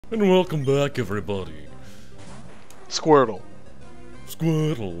And welcome back, everybody. Squirtle.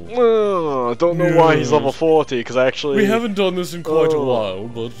 Squirtle. Don't know why he's level 40, because I actually... We haven't done this in quite a while,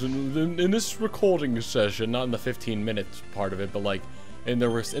 but in this recording session, not in the 15-minute part of it, but like in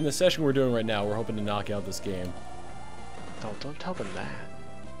the session we're doing right now, we're hoping to knock out this game. Don't tell them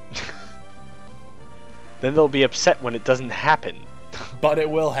that. Then they'll be upset when it doesn't happen. But it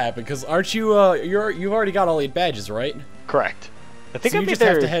will happen, because aren't you, you've already got all 8 badges, right? Correct. I think so I'll you be just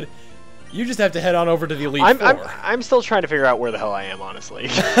there... have to head... You just have to head on over to the Elite Four. I'm still trying to figure out where the hell I am, honestly.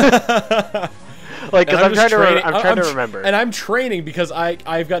 Like, because I'm trying to remember. And I'm training because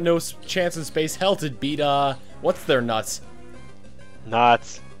I've got no chance in space hell to beat, what's their nuts?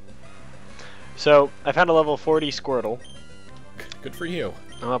 Nuts. So, I found a level 40 Squirtle. Good for you.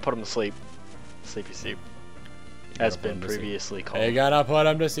 I'm gonna put him to sleep. Sleepy sleep. Has been previously called. You gotta put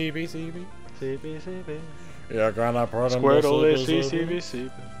him to CB. You're gonna put him Squirtle to is CB.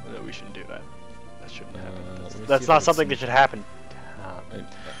 No, we shouldn't do that. That shouldn't happen. That's not not something that should happen.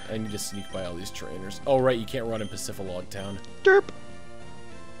 I need to sneak by all these trainers. Oh, right, you can't run in Pacifilog Town. Derp.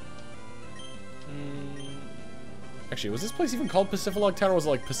 Actually, was this place even called Pacifilog Town, or was it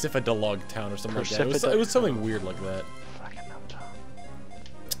like Pacifidolog Town or something like that? It was something weird like that.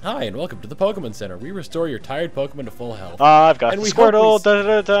 Hi, and welcome to the Pokemon Center. We restore your tired Pokemon to full health. I've got the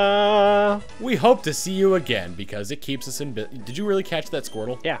Squirtle. We hope to see you again, because it keeps us in business. Did you really catch that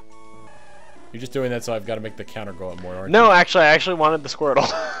Squirtle? Yeah. You're just doing that so I've got to make the counter go up more, aren't you? No, actually, I actually wanted the Squirtle.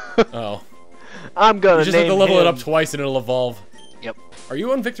 Oh. I'm gonna You just have to level it up twice and it'll evolve. Yep. Are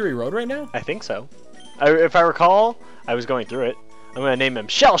you on Victory Road right now? I think so. If I recall, I was going through it. I'm gonna name him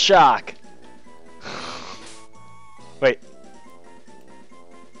Shell Shock. Wait.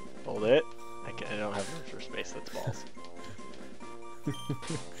 Hold it. I don't have room for space. That's balls.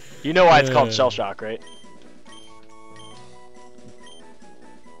 You know why it's called Shell Shock, right?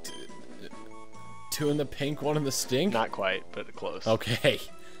 2 in the pink, 1 in the stink? Not quite, but close. Okay.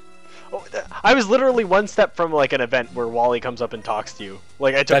 Oh, I was literally one step from like an event where Wally comes up and talks to you.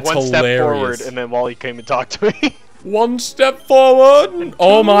 Like I took one step forward and then Wally came and talked to me. 1 step forward.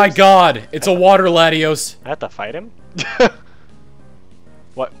 Oh my God! It's a water Latios. I have to fight him.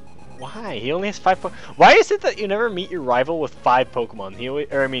 What? Why? He only has 5 Pokemon. Why is it that you never meet your rival with 5 Pokemon? He always,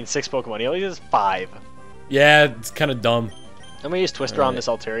 or I mean 6 Pokemon. He only has 5. Yeah, it's kind of dumb. I'm gonna use Twister on this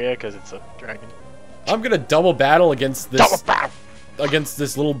Altaria because it's a dragon. I'm gonna double battle against this. Against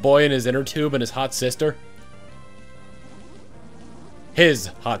this little boy in his inner tube and his hot sister. His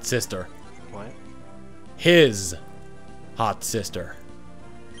hot sister. What? His hot sister.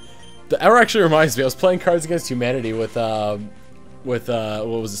 That actually reminds me. I was playing Cards Against Humanity with what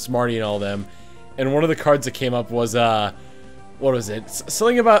was it, Smarty and all them, and one of the cards that came up was what was it?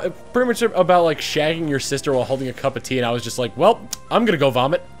 Something about pretty much about like shagging your sister while holding a cup of tea, and I was just like, well, I'm gonna go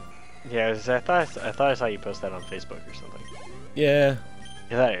vomit. Yeah, I thought I saw you post that on Facebook or something. Yeah.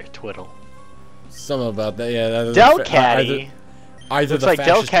 Is that your twiddle? Something about that, yeah. Delcatty. Either looks the like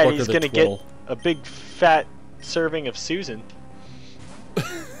Delcatty's gonna get a big fat serving of Susan.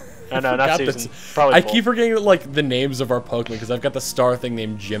 Oh, no, not Susan. Probably I keep forgetting like the names of our Pokemon because I've got the star thing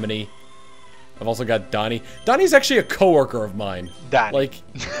named Jiminy. I've also got Donnie. Donnie's actually a coworker of mine. Donnie. Like,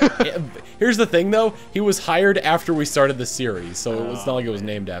 here's the thing though, he was hired after we started the series, so it's not like it was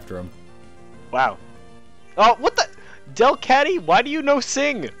named after him. Wow. Oh, what the? Delcatty, why do you know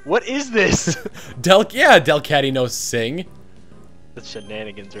Sing? What is this? Delcatty knows Sing. That's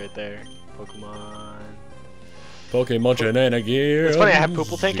shenanigans right there. Pokemon shenanigans. It's funny, I have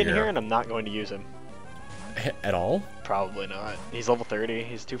Poople Tank in here and I'm not going to use him. At all? Probably not. He's level 30.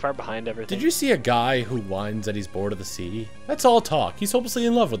 He's too far behind everything. Did you see a guy who whines that he's bored of the sea? That's all talk. He's hopelessly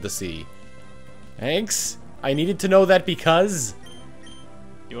in love with the sea. Thanks. I needed to know that because...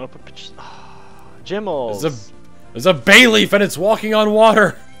 You want to put pictures... Jimmels. There's a Bayleaf and it's walking on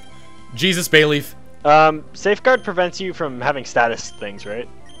water. Jesus, Bayleaf. Safeguard prevents you from having status things, right?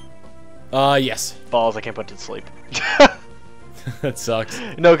 Yes. Balls, I can't put it to sleep. That sucks.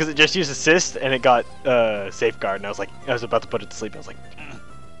 No, because it just used assist and it got Safeguard, and I was about to put it to sleep. I was like,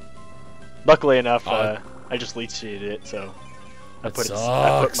 Luckily enough, I just leech seeded it, so I put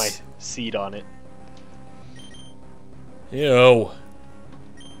my seed on it. Ew.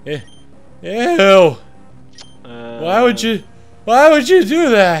 Ew. Why would you do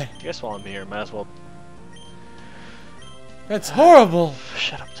that? I guess while I'm here, might as well. That's horrible.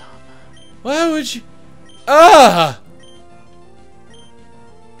 Shut up, Tom. Why would you? Ah!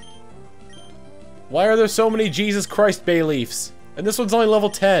 Why are there so many Jesus Christ Bayleafs? And this one's only level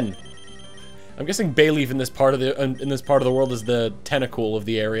 10. I'm guessing Bayleaf in this part of the world is the Tentacool of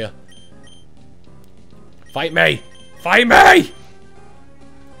the area. Fight me! Fight me!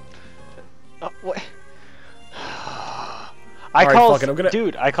 What?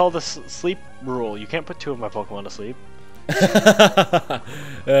 Dude, I call the sleep rule. You can't put 2 of my Pokemon to sleep.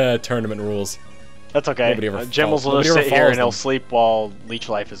 Tournament rules. That's okay. Jimbles will just sit here and he'll sleep while Leech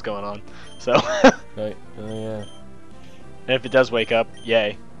Life is going on. So. Right. Yeah. And if it does wake up,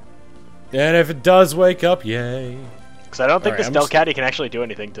 yay. And if it does wake up, yay. Because I don't think this Delcatty can actually do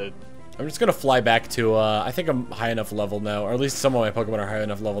anything to... I'm just gonna fly back to, I think I'm high enough level now, or at least some of my Pokemon are high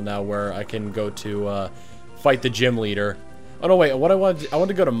enough level now where I can go to, fight the gym leader. Oh no, wait, I wanted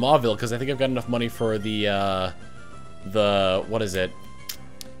to go to Mauville, because I think I've got enough money for the, what is it?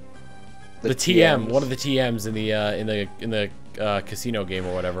 The TM, one of the TMs in the casino game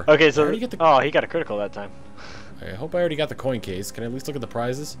or whatever. Okay, so, oh, he got a critical that time. I hope I already got the coin case. Can I at least look at the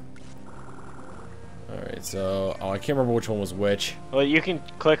prizes? Alright, so... Oh, I can't remember which one was which. Well, you can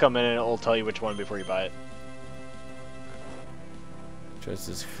click them and it will tell you which one before you buy it.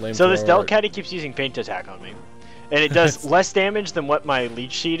 This flame so this Delcatty keeps using Feint Attack on me. And it does less damage than what my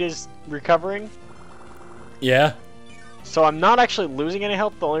Leech Seed is recovering. Yeah. So I'm not actually losing any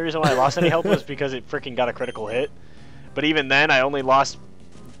health. The only reason why I lost any health was because it freaking got a critical hit. But even then, I only lost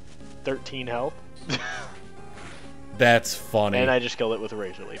 13 health. That's funny. And I just killed it with a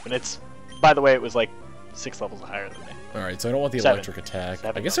Razor Leaf. And it's... By the way, it was like 6 levels higher than me. Alright, so I don't want the electric attack.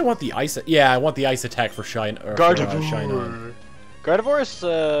 I guess I want the ice... Yeah, I want the ice attack for Shine... Gardevoir. Gardevoir is... I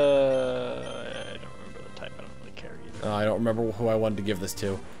don't remember the type. I don't really care either. I don't remember who I wanted to give this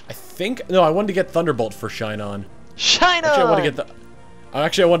to. I think... No, I wanted to get Thunderbolt for Shine On. Shine On! Actually, I want to get the...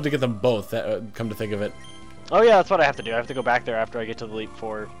 Actually, I wanted to get them both, come to think of it. Oh yeah, that's what I have to do. I have to go back there after I get to the Elite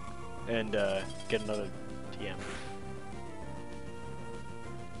Four and get another TM.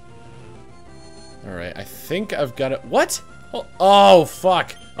 Alright, I think I've got it. What? Oh,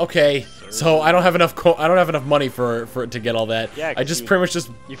 fuck. Okay, so I don't have enough money for to get all that. Yeah, I just pretty much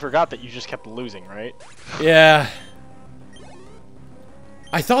just... You forgot that you just kept losing, right? Yeah.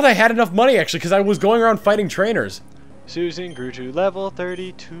 I thought I had enough money, actually, because I was going around fighting trainers. Susan grew to level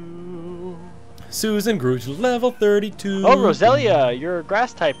 32. Susan grew to level 32. Oh, Roselia, you're a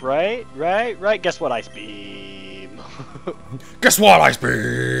grass type, right? Right. Guess what, Ice Beam? Guess what, Ice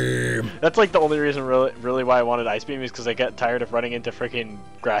Beam? That's like the only reason really why I wanted Ice Beam is because I got tired of running into freaking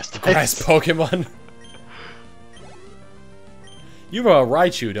grass types. Grass Pokemon. You have a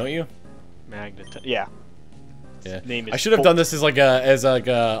Raichu, don't you? Magneton. Yeah. Yeah. Name is I should have done this as like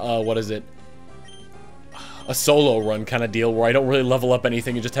a what is it? A solo run kind of deal where I don't really level up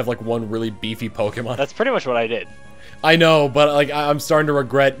anything and just have like one really beefy Pokemon. That's pretty much what I did. I know, but like I'm starting to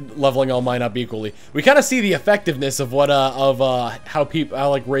regret leveling all mine up equally. We kind of see the effectiveness of what how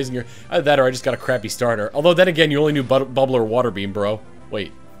like raising your that, or I just got a crappy starter. Although then again, you only knew Bubble or Water Beam, bro.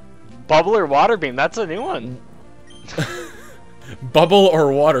 Wait. Bubble or Water Beam? That's a new one. Bubble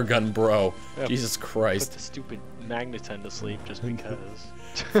or Water Gun, bro. Yeah, Jesus Christ. Put the stupid Magneton to sleep just because.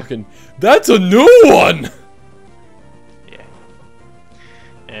 Fucking, that's a new one. Yeah.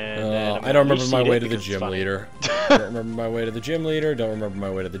 And I don't remember my way to the gym leader. Don't remember my way to the gym leader. Don't remember my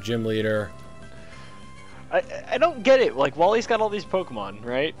way to the gym leader. I don't get it. Like, Wally's got all these Pokemon,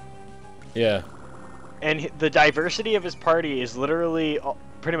 right? Yeah. And the diversity of his party is literally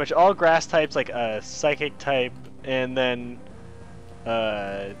pretty much all grass types, like a psychic type, and then,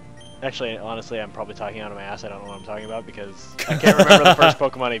 actually, honestly, I'm probably talking out of my ass. I don't know what I'm talking about because I can't remember the first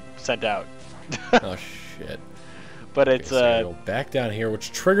Pokemon he sent out. Oh, shit. But it's, so go back down here,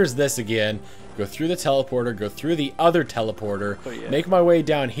 which triggers this again. Go through the teleporter, go through the other teleporter, make my way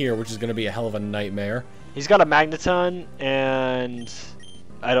down here, which is going to be a hell of a nightmare. He's got a Magneton, and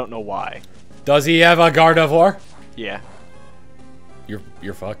I don't know why. Does he have a Gardevoir? Yeah.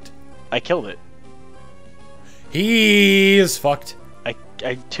 You're fucked. I killed it. He's fucked.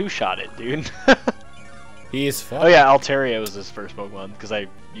 I two-shot it, dude. He is fucked. Oh yeah, Altaria was his first Pokemon, because I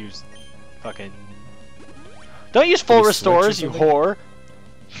used fucking... Don't use full restores, you whore!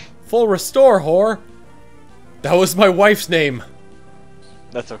 Full restore, whore! That was my wife's name.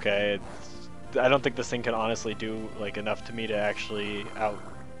 That's okay. I don't think this thing can honestly do like enough to me to actually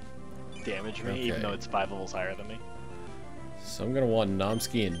out-damage me, even though it's 5 levels higher than me. So I'm gonna want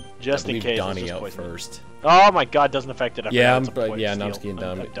Nomsky and just in case Donnie out first. Oh my god, doesn't affect it. Yeah, Nomsky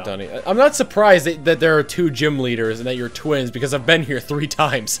and Donnie. I'm not surprised that there are 2 gym leaders and that you're twins because I've been here 3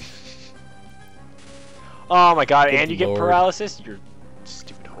 times. Oh my god, and you get paralysis? You're a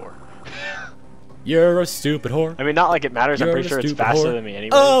stupid whore. You're a stupid whore. I mean, not like it matters. I'm pretty sure it's faster than me anyway.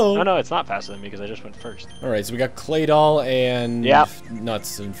 Oh! No, it's not faster than me because I just went first. Alright, so we got Claydol and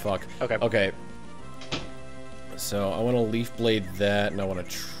Nuts and fuck. Okay. Okay. So I want to Leaf Blade that, and I want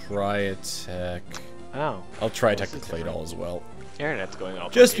to Tri Attack. Oh. I'll Tri Attack the Claydol as well. Internet's going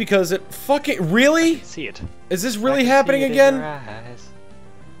off. Just because it fucking really? See it. Is this really happening again?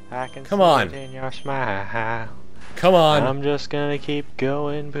 I can Come see on. it in your smile. Come on. I'm just gonna keep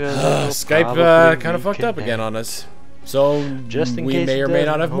going because Skype kind of fucked up again on us. So just in we case may or may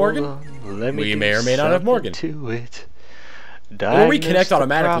not have Morgan. We may or may not have Morgan. Or we connect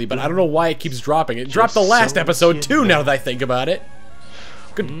automatically, but I don't know why it keeps dropping. It dropped the last episode too, now that I think about it.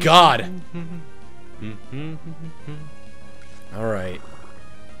 Good God. Alright.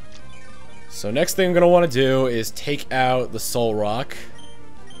 So next thing I'm going to want to do is take out the Soul Rock.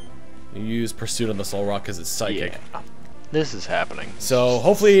 Use Pursuit on the Soul Rock because it's psychic. Yeah. This is happening. So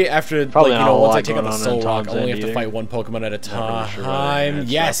hopefully after, Probably once I take out the Soul Rock, I only have to fight one Pokemon at a time.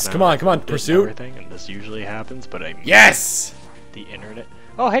 Yes, come on, Pursuit. And this usually happens, but I Yes! The internet.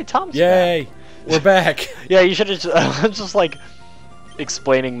 Oh, hey, Tom's Yay! back. We're back. Yeah, you should have just like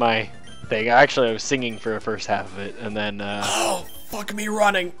explaining my thing. Actually, I was singing for the first half of it, and then Oh, fuck me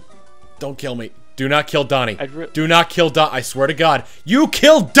running. Don't kill me. Do not kill Donnie. Do not kill Donnie. I swear to God. You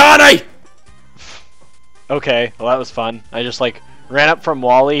killed Donnie! Okay, well that was fun. I just like ran up from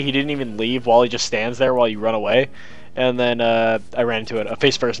Wally. He didn't even leave. Wally just stands there while you run away. And then I ran into a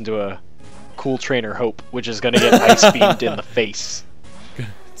face first into a cool trainer Hope, which is gonna get ice beamed in the face.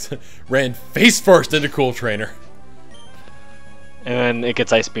 Ran face first into Cool Trainer. And then it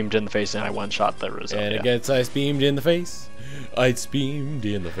gets ice beamed in the face, and I one-shot the Roselia. And it gets ice beamed in the face. Ice beamed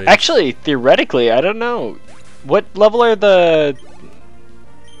in the face. Actually, theoretically, I don't know. What level are the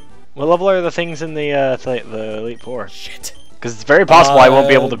things in the Elite Four? Shit. Because it's very possible I won't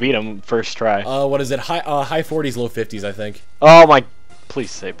be able to beat them first try. What is it? High 40s, low 50s, I think. Oh my!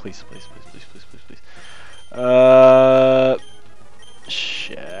 Please say, please.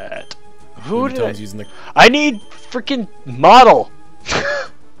 Shit. Who did I... using the... I need freaking model.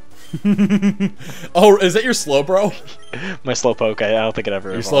 Oh, is that your Slowbro? My Slowpoke. I don't think it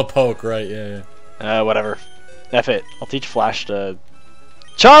ever. Your Slowpoke, right? Yeah. Whatever. F it. I'll teach Flash to.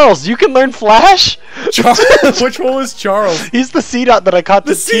 Charles, you can learn Flash. Charles. Which one was Charles? He's the C-Dot that I caught.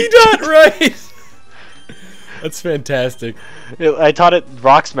 The C-Dot, right? That's fantastic. I taught it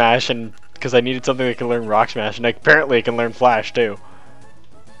Rock Smash, and because I needed something that can learn Rock Smash, and apparently it can learn Flash too.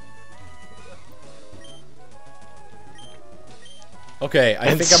 Okay,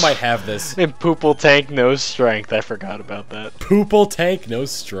 I think I might have this. And Poople Tank, no strength. I forgot about that. Poople Tank, no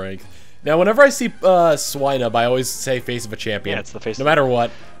strength. Now, whenever I see Swinub, I always say face of a champion. Yeah, it's the face. No matter what.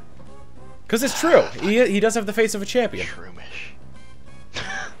 Because it's true. He does have the face of a champion. Shroomish.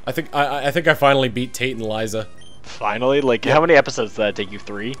 I think I finally beat Tate and Liza. Finally? Like, how many episodes did that take you?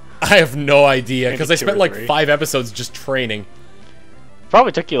 3? I have no idea, because I spent like 3. 5 episodes just training.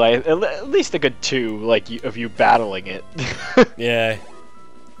 Probably took you like at least a good 2, like of you battling it. Yeah.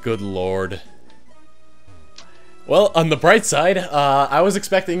 Good lord. Well, on the bright side, I was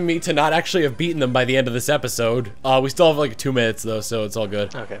expecting me to not actually have beaten them by the end of this episode. We still have like 2 minutes though, so it's all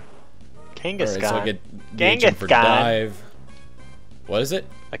good. Okay. Kangaskhan. Alright, so I get Genghis for dive. What is it?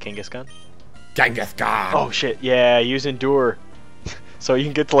 A Kangaskhan. Genghis-Khan. Oh shit! Yeah, use Endure, so you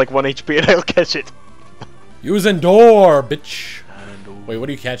can get to like 1 HP and I'll catch it. Use Endure, bitch. Wait, what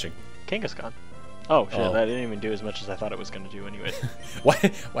are you catching? Kangaskhan. Oh shit! That didn't even do as much as I thought it was gonna do, anyways. Why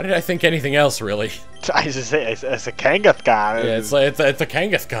did I think anything else, really? I just say it's a Kangaskhan. Yeah, it's a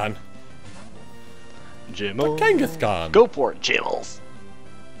Kangaskhan. Jimmel. Kangaskhan. Go for it, Jimmels.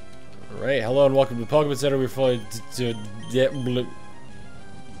 Alright, hello and welcome to the Pokemon Center.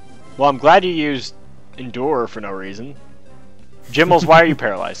 Well, I'm glad you used Endure for no reason. Jimmels, why are you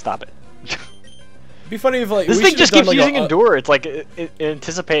paralyzed? Stop it. It'd be funny if like this thing just keeps using Endure. It's like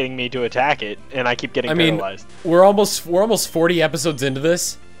anticipating me to attack it, and I keep getting paralyzed. We're almost 40 episodes into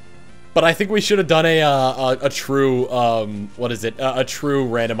this, but I think we should have done a true what is it? A true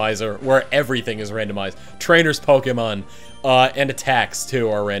randomizer where everything is randomized. Trainers, Pokemon, and attacks too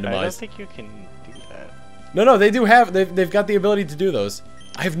are randomized. I don't think you can do that. No, they do have. They've got the ability to do those.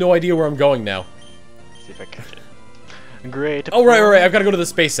 I have no idea where I'm going now. Let's see if I catch it. Great. Oh right. I've got to go to the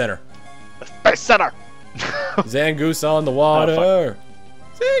Space Center. The Space Center. Zangoose on the water. Oh,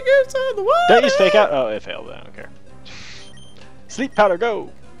 Zangoose on the water. Don't use fake out. Oh, it failed. I don't care. Sleep powder, go.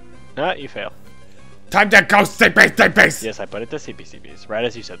 Nah, you fail. Time to go CBCBs. Yes, I put it to CBCBs. Right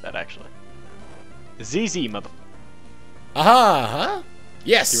as you said that, actually. ZZ, mother. Aha, huh?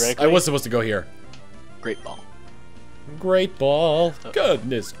 Yes, I was supposed to go here. Great ball. Great ball.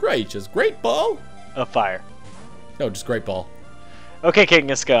 Goodness gracious. Great ball? A fire. No, just great ball. Okay,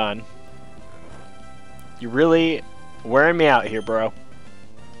 Kangaskhan. You really wearing me out here, bro.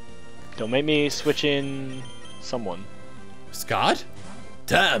 Don't make me switch in someone. Scott?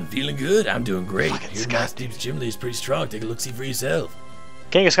 Tom, feeling good? I'm doing great. Fucking Your Scott. Master Team's gym leader is pretty strong. Take a look-see for yourself.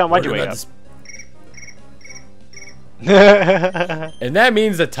 Kangaskhan, why'd you Word wake about up? this- And that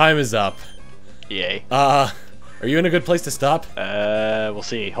means that time is up. Yay. Are you in a good place to stop? We'll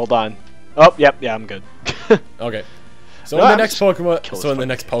see. Hold on. Oh, yep, yeah, I'm good. Okay. So No, in the I'm next just Pokemon, kill so in the this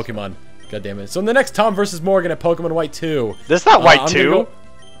next fucking Pokemon, god damn it. So in the next Tom versus Morgan at Pokemon White 2. This is not White I'm gonna 2. go-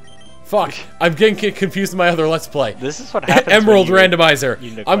 Fuck, I'm getting confused in my other Let's Play. This is what happens. Emerald when you Randomizer.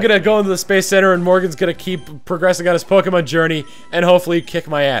 neglect I'm gonna me. go into the Space Center and Morgan's gonna keep progressing on his Pokemon journey and hopefully kick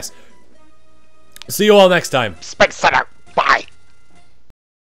my ass. See you all next time. Space Center.